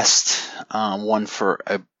best one for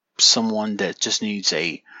someone that just needs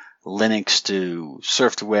a Linux to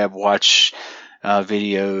surf the web, watch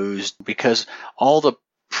videos, because all the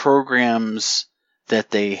programs that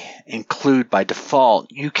they include by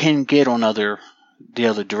default you can get on the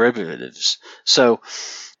other derivatives. So,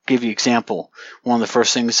 give you an example. One of the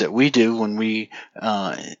first things that we do when we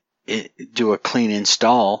do a clean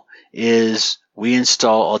install is we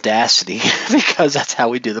install Audacity, because that's how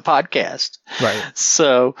we do the podcast. Right.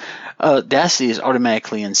 So Audacity is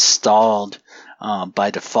automatically installed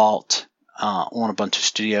by default on Ubuntu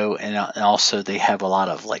Studio, and also they have a lot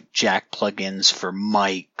of like jack plugins for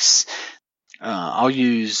mics. I'll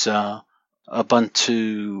use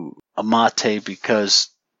Ubuntu Amate, because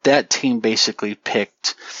that team basically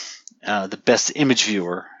picked the best image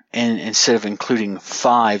viewer, and instead of including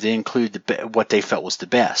 5, they included what they felt was the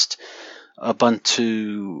best.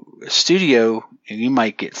 Ubuntu Studio, and you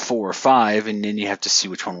might get 4 or 5, and then you have to see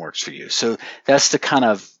which one works for you. So that's the kind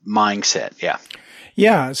of mindset. Yeah.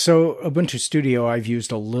 Yeah. So Ubuntu Studio, I've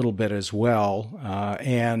used a little bit as well.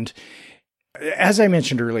 And as I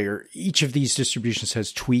mentioned earlier, each of these distributions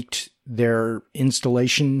has tweaked their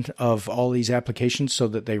installation of all these applications so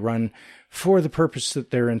that they run for the purpose that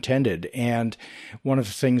they're intended. And one of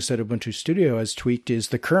the things that Ubuntu Studio has tweaked is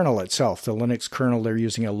the kernel itself. The Linux kernel, they're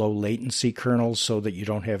using a low latency kernel so that you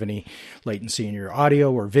don't have any latency in your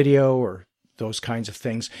audio or video or those kinds of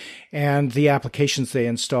things. And the applications they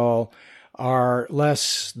install are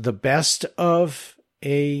less the best of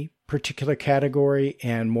a particular category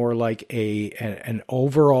and more like an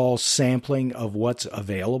overall sampling of what's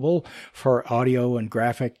available for audio and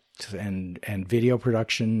graphics and video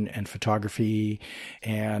production and photography.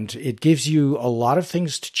 And it gives you a lot of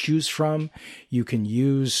things to choose from. You can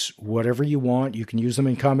use whatever you want. You can use them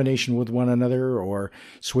in combination with one another or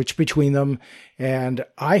switch between them. And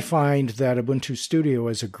I find that Ubuntu Studio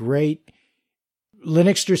is a great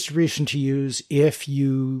Linux distribution to use if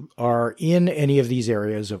you are in any of these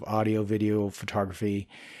areas of audio, video, photography,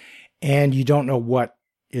 and you don't know what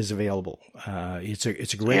is available. It's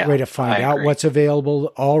a great way to find out what's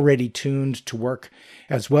available, already tuned to work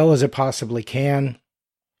as well as it possibly can.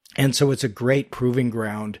 And so it's a great proving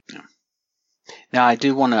ground. Yeah. Now, I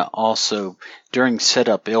do want to also, during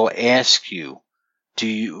setup, it'll ask you,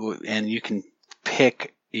 and you can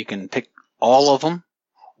pick all of them,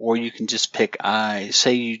 or you can just pick,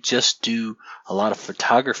 say you just do a lot of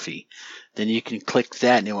photography, then you can click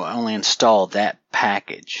that and it will only install that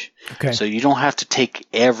package. Okay. So you don't have to take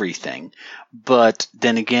everything. But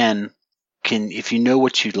then again, if you know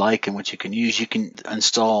what you like and what you can use, you can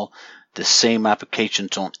install the same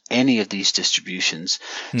applications on any of these distributions.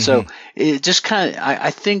 Mm-hmm. So it just kind of, I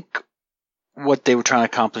think what they were trying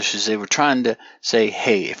to accomplish is they were trying to say,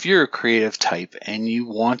 hey, if you're a creative type and you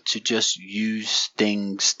want to just use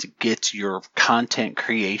things to get your content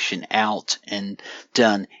creation out and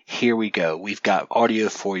done, here we go. We've got audio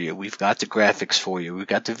for you. We've got the graphics for you. We've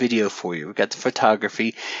got the video for you. We've got the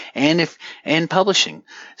photography and publishing.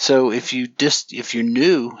 So if you're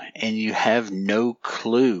new and you have no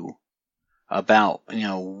clue about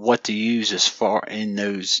what to use as far in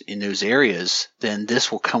those areas, then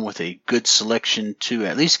this will come with a good selection to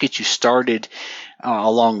at least get you started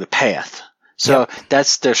along the path. So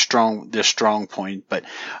that's their strong point. But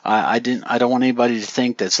I don't want anybody to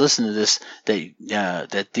think that's listening to this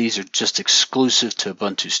that these are just exclusive to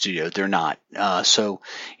Ubuntu Studio. They're not. So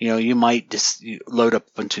you might just load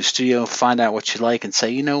up Ubuntu Studio, find out what you like, and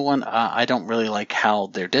say, you know what, I don't really like how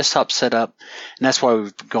their desktop's set up, and that's why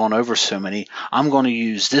we've gone over so many. I'm going to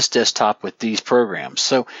use this desktop with these programs.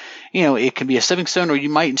 So it can be a stepping stone, or you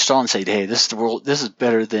might install and say, hey, this is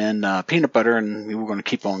better than peanut butter, and we're going to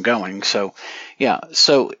keep on going. So,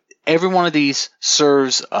 so every one of these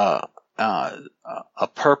serves a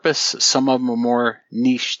purpose. Some of them are more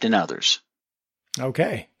niche than others.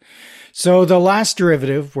 Okay. So the last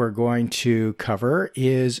derivative we're going to cover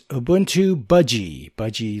is Ubuntu Budgie.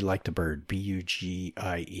 Budgie like the bird,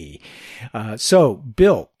 B-U-G-I-E. So,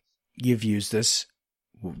 Bill, you've used this.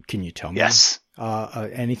 Can you tell me? Yes.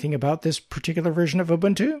 Anything about this particular version of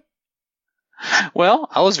Ubuntu? Well,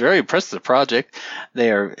 I was very impressed with the project.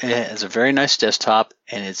 It has a very nice desktop,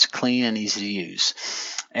 and it's clean and easy to use.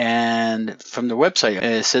 And from the website,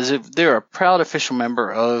 it says they're a proud official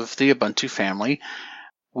member of the Ubuntu family.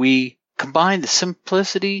 We combine the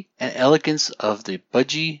simplicity and elegance of the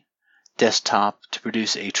Budgie desktop to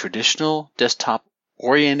produce a traditional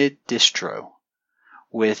desktop-oriented distro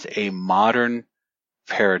with a modern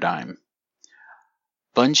paradigm.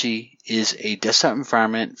 Budgie is a desktop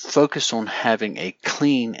environment focused on having a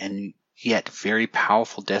clean and yet very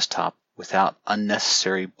powerful desktop without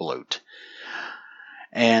unnecessary bloat.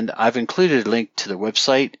 And I've included a link to the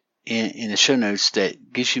website in the show notes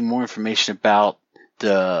that gives you more information about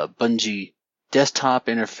the Budgie desktop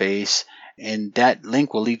interface, and that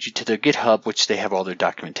link will lead you to their GitHub, which they have all their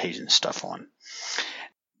documentation stuff on.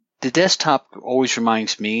 The desktop always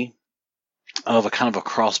reminds me of a kind of a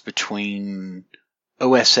cross between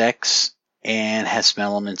OS X and has some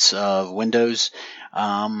elements of Windows.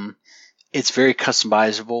 It's very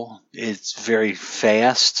customizable. It's very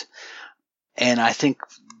fast. And I think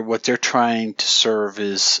what they're trying to serve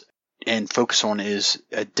and focus on is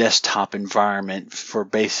a desktop environment for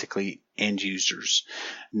basically end users.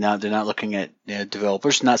 Now, they're not looking at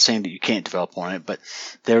developers, not saying that you can't develop on it, but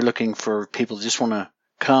they're looking for people who just want to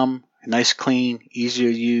come, nice, clean, easy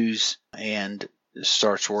to use, and it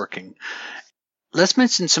starts working. let's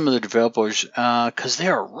mention some of the developers, because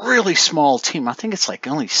they're a really small team. I think it's like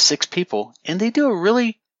only 6 people, and they do a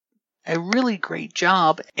really great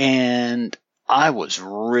job. And I was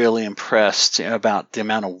really impressed about the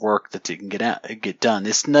amount of work that they can get done.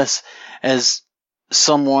 It's not, as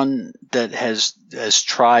someone that has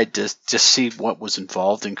tried to just see what was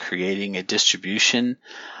involved in creating a distribution.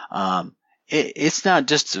 It's not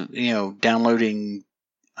just downloading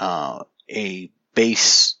a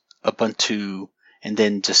base Ubuntu and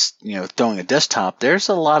then just throwing a desktop. There's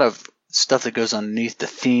a lot of stuff that goes underneath: the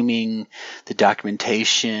theming, the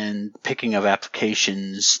documentation, picking of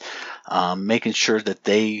applications, making sure that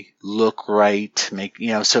they look right.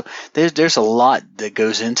 So there's a lot that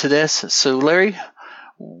goes into this. So Larry,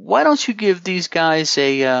 why don't you give these guys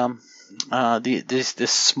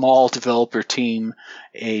this small developer team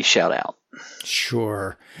a shout out?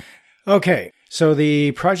 Sure. Okay. So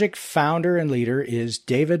the project founder and leader is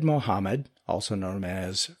David Mohammed, also known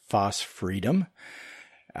as Foss Freedom.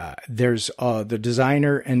 There's the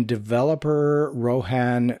designer and developer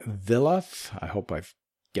Rohan Vilath. I hope I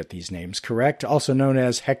get these names correct. Also known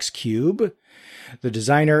as Hexcube. The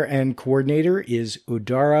designer and coordinator is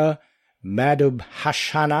Udara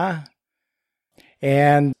Madhubhashana.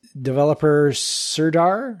 And developer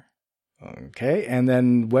Serdar. Okay. And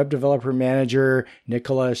then web developer manager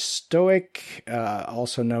Nicola Stoic,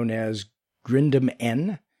 also known as Grindum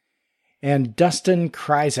N. And Dustin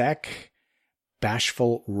Kryzak,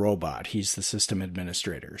 Bashful Robot. He's the system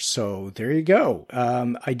administrator. So there you go.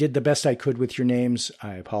 I did the best I could with your names.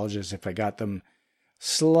 I apologize if I got them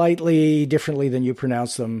slightly differently than you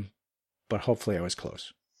pronounced them, but hopefully I was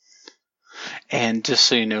close. And just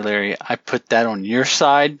so you know, Larry, I put that on your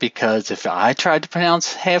side because if I tried to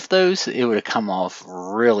pronounce half those, it would have come off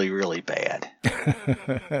really, really bad.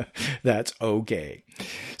 That's okay.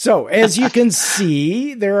 So as you can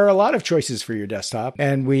see, there are a lot of choices for your desktop,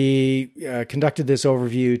 and we conducted this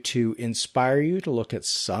overview to inspire you to look at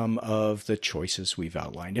some of the choices we've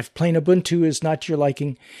outlined. If plain Ubuntu is not your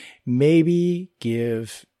liking, maybe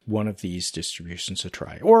give one of these distributions a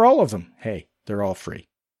try, or all of them. Hey, they're all free.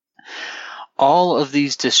 All of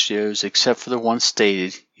these distros, except for the one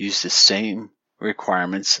stated, use the same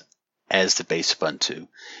requirements as the base Ubuntu.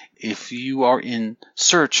 If you are in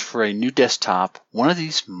search for a new desktop, one of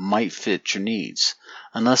these might fit your needs.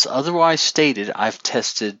 Unless otherwise stated, I've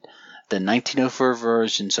tested the 1904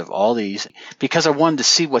 versions of all these because I wanted to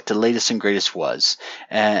see what the latest and greatest was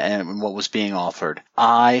and what was being offered.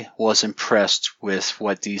 I was impressed with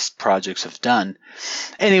what these projects have done.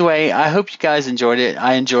 Anyway, I hope you guys enjoyed it.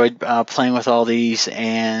 I enjoyed playing with all these,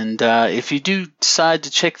 and if you do decide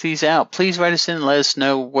to check these out, please write us in and let us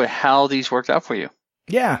know how these worked out for you.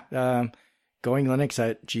 Yeah,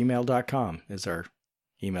 goinglinux@gmail.com is our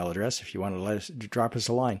email address if you want to drop us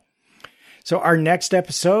a line. So our next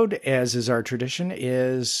episode, as is our tradition,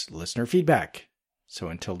 is listener feedback. So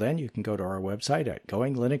until then, you can go to our website at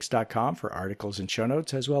goinglinux.com for articles and show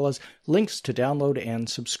notes, as well as links to download and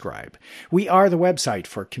subscribe. We are the website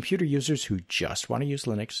for computer users who just want to use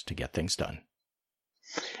Linux to get things done.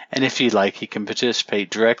 And if you'd like, you can participate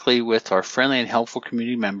directly with our friendly and helpful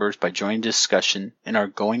community members by joining discussion in our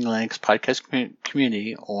Going Linux podcast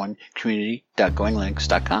community on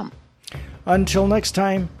community.goinglinux.com. Until next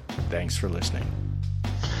time, thanks for listening.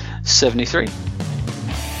 73.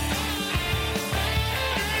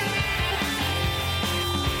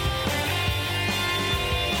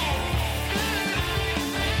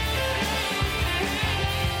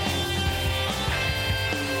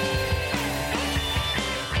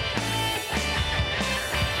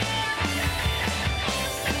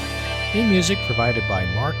 Theme music provided by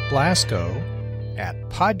Mark Blasco at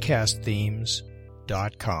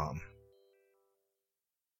podcastthemes.com.